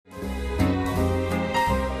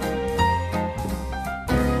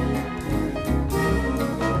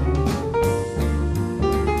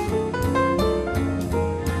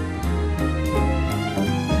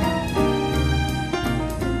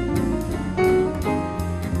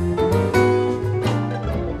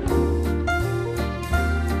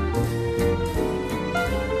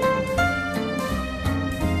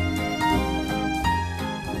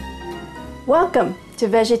Welcome to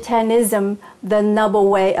Vegetarianism, the noble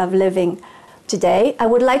way of living. Today, I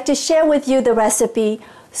would like to share with you the recipe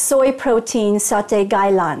soy protein sauté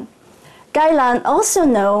Gailan. Gailan, also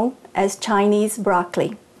known as Chinese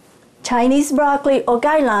broccoli. Chinese broccoli or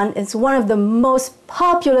Gailan is one of the most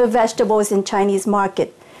popular vegetables in Chinese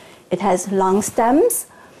market. It has long stems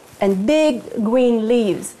and big green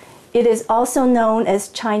leaves. It is also known as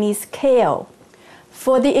Chinese kale.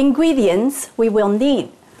 For the ingredients, we will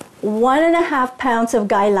need 1.5 pounds of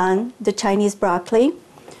Gailan, the Chinese broccoli,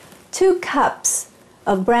 2 cups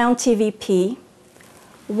of brown TVP,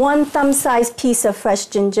 1 thumb-sized piece of fresh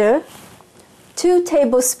ginger, 2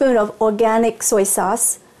 tablespoons of organic soy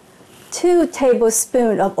sauce, 2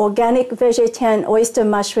 tablespoons of organic vegetarian oyster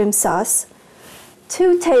mushroom sauce,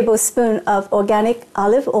 2 tablespoons of organic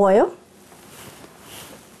olive oil,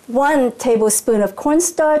 1 tablespoon of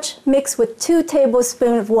cornstarch mixed with 2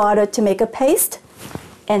 tablespoons of water to make a paste,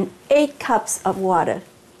 and 8 cups of water.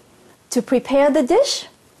 To prepare the dish,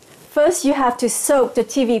 first you have to soak the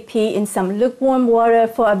TVP in some lukewarm water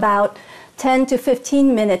for about 10 to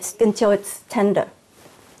 15 minutes until it's tender.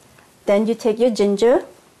 Then you take your ginger,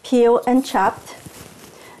 peeled and chopped.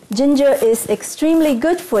 Ginger is extremely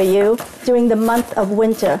good for you during the month of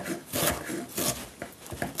winter.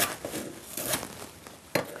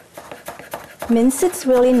 Mince it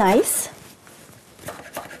really nice.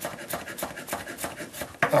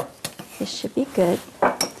 This should be good.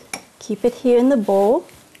 Keep it here in the bowl.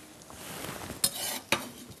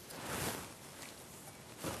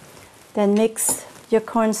 Then mix your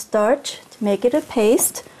cornstarch to make it a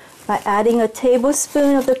paste by adding a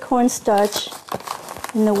tablespoon of the cornstarch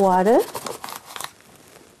in the water.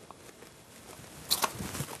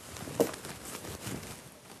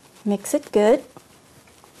 Mix it good.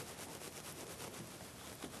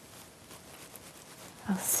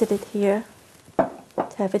 I'll sit it here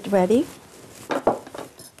to have it ready.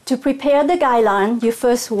 To prepare the Gailan, you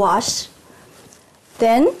first wash.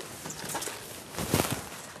 Then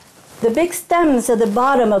the big stems at the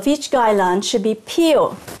bottom of each Gailan should be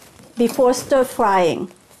peeled before stir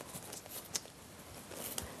frying.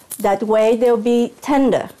 That way they'll be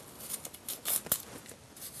tender.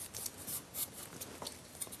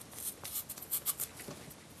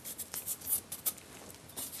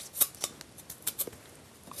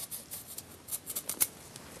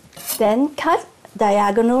 Then cut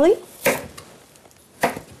diagonally.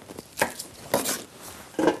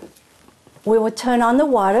 We will turn on the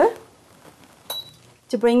water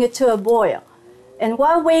to bring it to a boil. And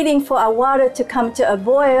while waiting for our water to come to a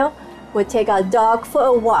boil, we'll take our dog for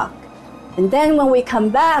a walk. And then when we come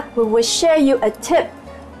back, we will share you a tip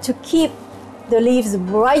to keep the leaves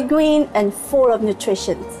bright green and full of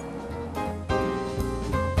nutrition.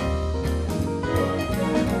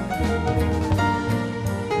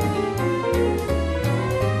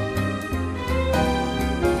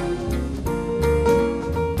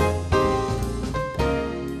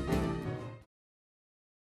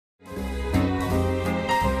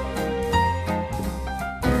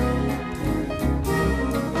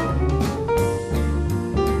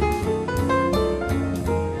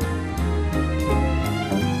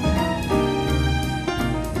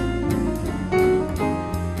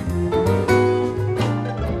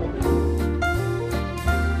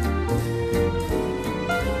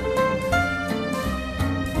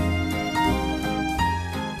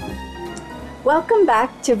 Welcome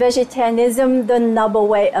back to Vegetarianism, the noble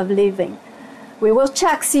way of living. We will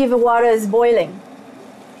check, see if the water is boiling.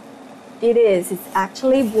 It is, it's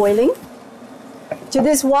actually boiling. To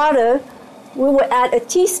this water, we will add a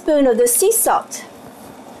teaspoon of the sea salt.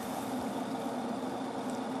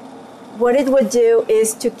 What it would do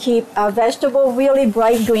is to keep our vegetable really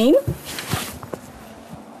bright green.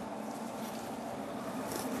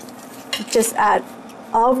 Just add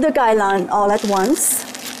all of the Gailan all at once.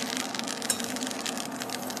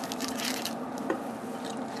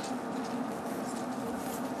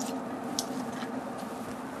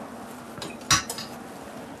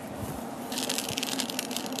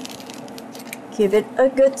 Give it a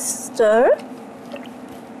good stir.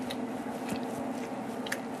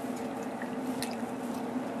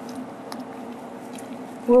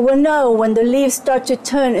 We will know when the leaves start to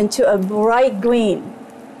turn into a bright green.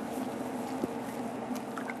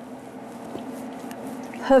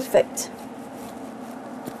 Perfect.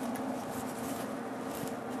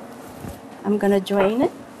 I'm going to drain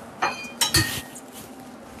it.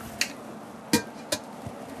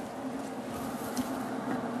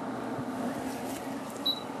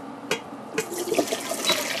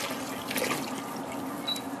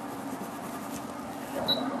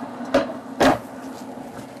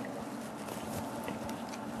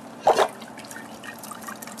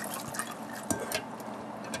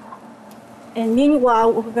 And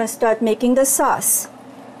meanwhile, we're going to start making the sauce.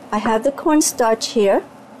 I have the cornstarch here.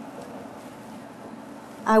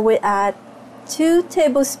 I will add 2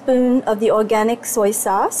 tablespoons of the organic soy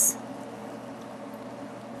sauce.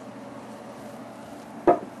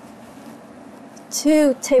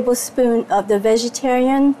 2 tablespoons of the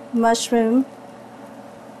vegetarian mushroom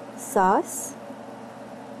sauce.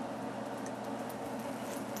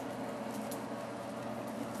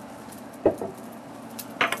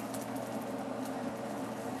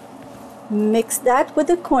 Mix that with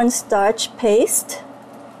the cornstarch paste.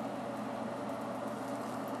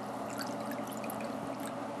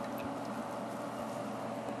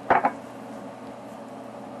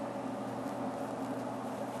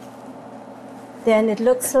 Then it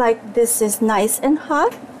looks like this is nice and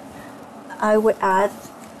hot. I will add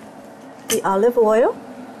the olive oil,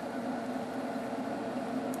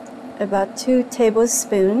 about 2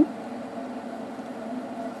 tablespoons.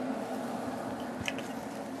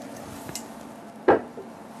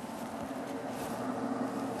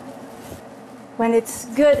 When it's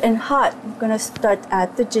good and hot, I'm going to start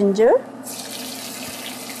add the ginger.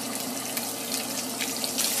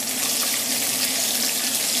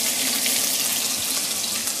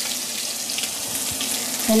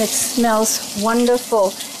 And it smells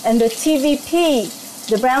wonderful. And the TVP,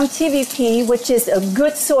 the brown TVP, which is a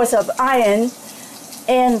good source of iron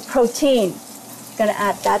and protein. I'm going to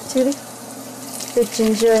add that to the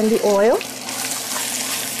ginger and the oil.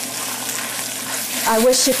 I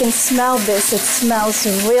wish you can smell this. It smells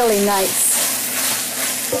really nice.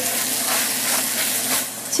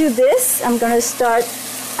 To this, I'm going to start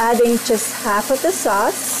adding just half of the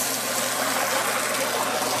sauce.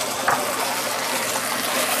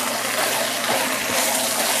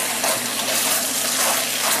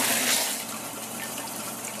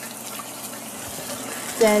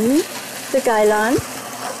 Then the Gailan.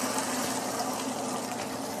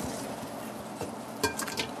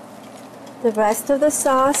 The rest of the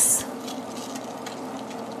sauce.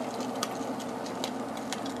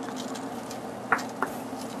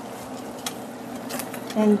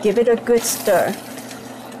 And give it a good stir.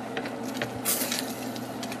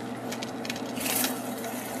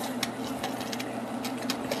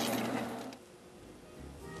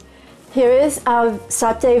 Here is our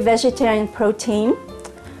sautéed vegetarian protein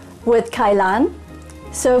with Gailan,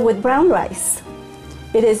 served with brown rice.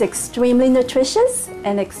 It is extremely nutritious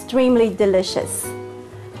and extremely delicious.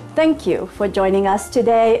 Thank you for joining us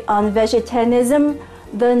today on Vegetarianism,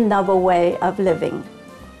 the Noble Way of Living.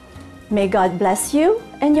 May God bless you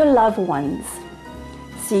and your loved ones.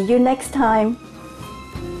 See you next time.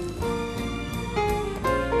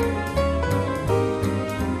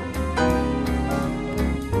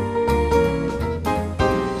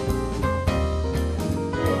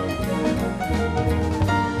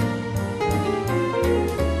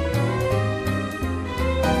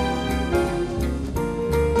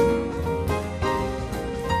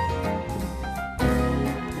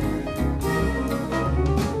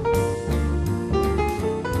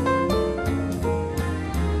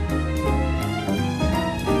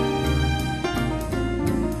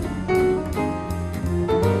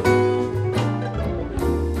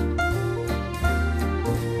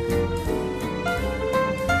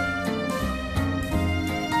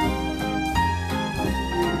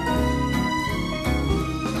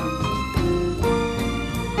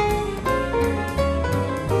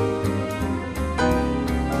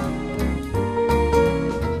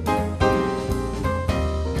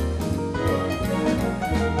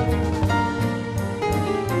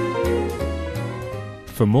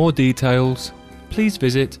 For more details, please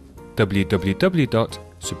visit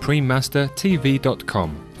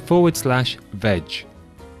www.suprememastertv.com/veg.